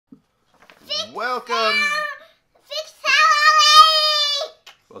Welcome. Picks of the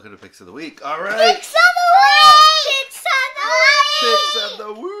week. Welcome to Picks of the Week. All right. Picks of the week. Picks of the week. Picks of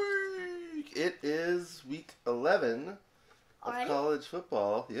the Week. It is week 11 of college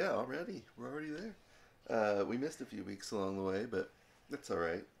football. Yeah, already. We're already there. We missed a few weeks along the way, but that's all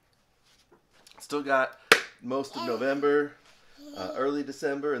right. Still got most of November, early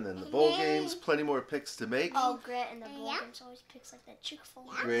December, and then the bowl games. Plenty more picks to make. Oh, Grant in the bowl games always picks like that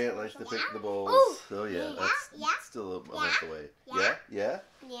Chick-fil-A. Grant likes to pick the bowls. Ooh. So yeah, that's still a month away.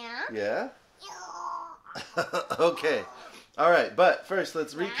 Yeah? Okay. All right, but first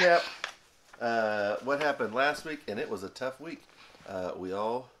let's recap what happened last week, and it was a tough week. We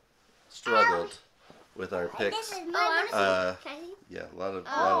all struggled with our picks. Yeah, a lot of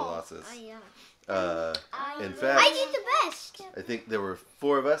losses. In fact, I did the best. I think there were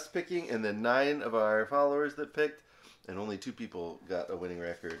 4 of us picking, and then 9 of our followers that picked, and only 2 people got a winning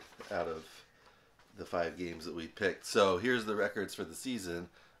record out of the 5 games that we picked. So here's the records for the season.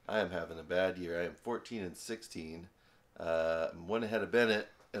 I am having a bad year. I am 14-16. I'm 1 ahead of Bennett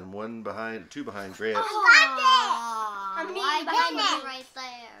and 2 behind Grant. I'm behind you right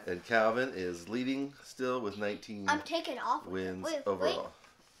there. And Calvin is leading still with 19 wins overall.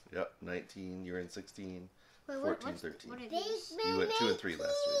 Yep, 19. You're in 16. 14, 13. You went 2 and 3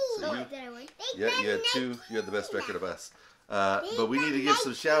 last week. So you had 2. You had the best record of us. But we need to give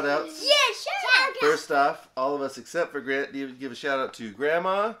some shout outs. Yeah, shout out. First off, all of us except for Grant need to give a shout out to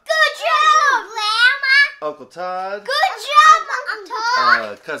Grandma. Good job, Grandma. Uncle Todd. Good job, Uncle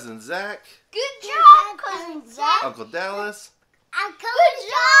Todd. Cousin Zach. Good job, Cousin Zach. Uncle Dallas. Good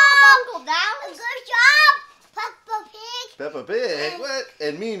job, Uncle Dallas. Good job, Peppa Pig. Peppa Pig. What?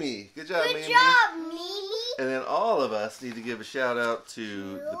 And Mimi. Good job, Mimi. Good job, Mimi. And then all of us need to give a shout out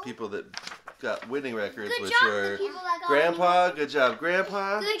to the people that got winning records, which were Grandpa. Good job,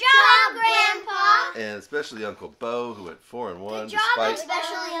 Grandpa. Good job, Grandpa. And especially Uncle Bo, who went 4-1 Good job, despite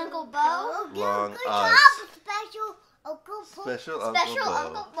especially Uncle Bo. long Good odds. job, special Uncle Bo. Special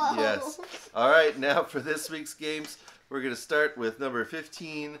Uncle Bo. Yes. All right, now for this week's games, we're going to start with number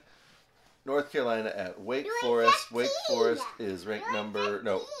 15, North Carolina at Wake Forest. Wake Forest is ranked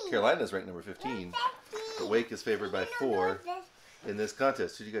Carolina is ranked number 15, but Wake is favored by 4 in this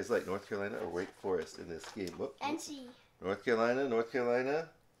contest. Who do you guys like, North Carolina or Wake Forest in this game? NC. North Carolina.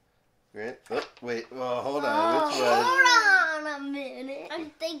 Grant. Oh, wait. Oh, hold on. Which one? Hold on a minute. I'm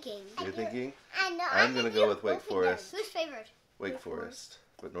thinking. You're thinking? I know. I'm going to go with Wake Forest. Who's favored? Wake Forest.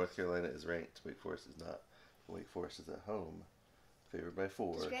 But North Carolina is ranked. Wake Forest is not. Wake Forest is at home. Favored by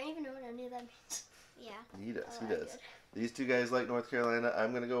 4. Does Grant even know what any of that means? Yeah. He does. He does. These 2 guys like North Carolina.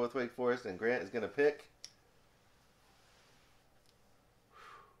 I'm going to go with Wake Forest, and Grant is going to pick.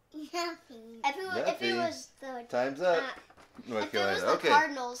 Nothing. If it was the Time's up. North Carolina. If it was the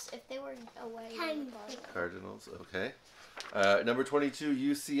Cardinals, if they were away. Cardinals. Okay. Number 22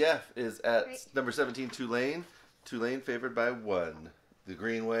 UCF is at number 17 Tulane. Tulane favored by 1. The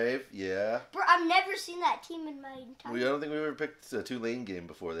Green Wave. Yeah. Bro, I've never seen that team in my entire. I don't think we've ever picked a Tulane game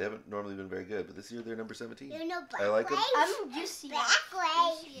before. They haven't normally been very good, but this year they're number 17. I like them. I'm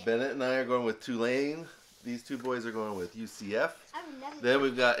UCF. Bennett and I are going with Tulane. These 2 boys are going with UCF. Then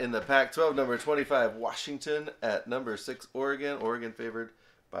we've got in the Pac-12, number 25, Washington at number 6, Oregon. Oregon favored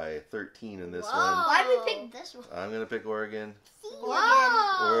by 13 in this one. Why did we pick this one? I'm going to pick Oregon.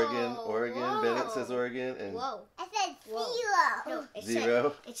 Whoa. Oregon. Bennett says Oregon. And whoa. I said zero. No,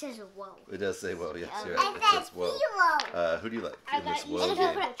 0? It says who. It does say whoa. Yes, you're right. It says whoa. Who do you like in this whoa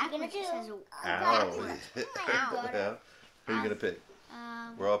game? Ow. Who are you going to pick?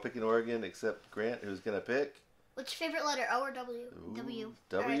 We're all picking Oregon except Grant, who's going to pick? What's your favorite letter, O or W? Ooh, W.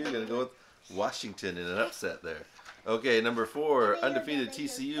 W, going to go with Washington in an upset there. Okay, number 4, undefeated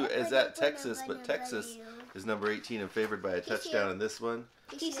TCU is at Texas, but Texas is number 18 and favored by a touchdown in this one.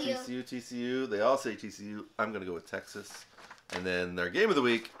 TCU. They all say TCU. I'm going to go with Texas. And then their game of the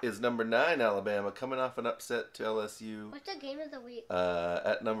week is number 9, Alabama, coming off an upset to LSU. What's the game of the week?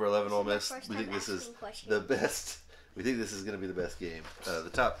 At number 11, Ole Miss. We think this is the best. We think this is going to be the best game. The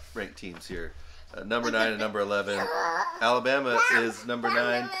top ranked teams here. Number 9 and number 11. Alabama is number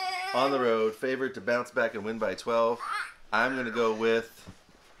 9 on the road, favored to bounce back and win by 12. I'm going to go with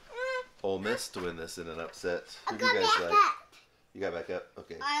Ole Miss to win this in an upset. Who do you guys like? You got back up?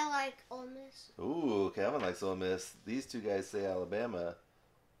 Okay. I like Ole Miss. Ooh, Calvin likes Ole Miss. These 2 guys say Alabama.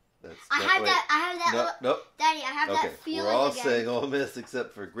 I have that. Nope. Daddy, I have that feeling. We're all again. saying Ole Miss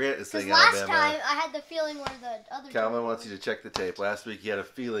except for Grant is saying Alabama. Last time I had the feeling where the other. Calvin wants you to check the tape. Last week he had a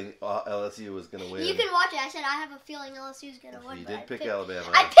feeling LSU was going to win. You can watch it. I said I have a feeling LSU is going to win. He did pick Alabama.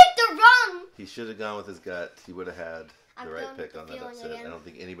 I picked the wrong. He should have gone with his gut. He would have had the right pick on that upset. I don't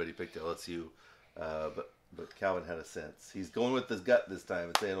think anybody picked LSU, but Calvin had a sense. He's going with his gut this time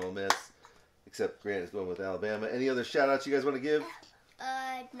and saying Ole Miss, except Grant is going with Alabama. Any other shout-outs you guys want to give?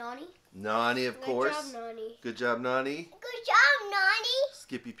 Nani. Nani, of course. Good job, Nani. Good job, Nani. Good job, Nani.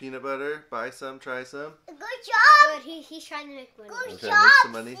 Skippy peanut butter. Buy some, try some. Good job. Good. He's trying to make money. Good job, make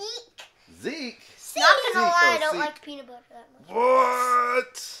some money. Zeke. Zeke. Not gonna lie, I don't Zeke. like peanut butter that much.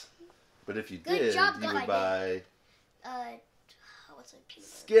 What? But if you Good did, job, you would buy what's a peanut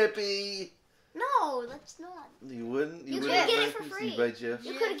butter? Skippy. No, that's not. You wouldn't? You wouldn't could get buy it for Skippy? free. You buy Jeff?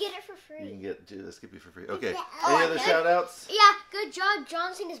 You could get it for free. You can get Skippy for free. Okay. Oh, Any other shout-outs? Yeah, good job,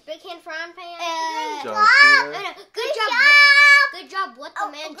 John Cena's big hand frying pan. John Cena. Good job. Good job, what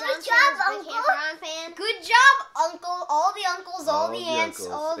the man, John Cena's big hand frying pan. Good job, Uncle. All the uncles, all the aunts,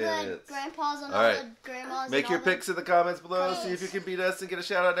 all the grandpas, and all the grandmas. Make your picks in the comments below. See if you can beat us and get a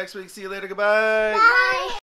shout-out next week. See you later. Goodbye. Bye.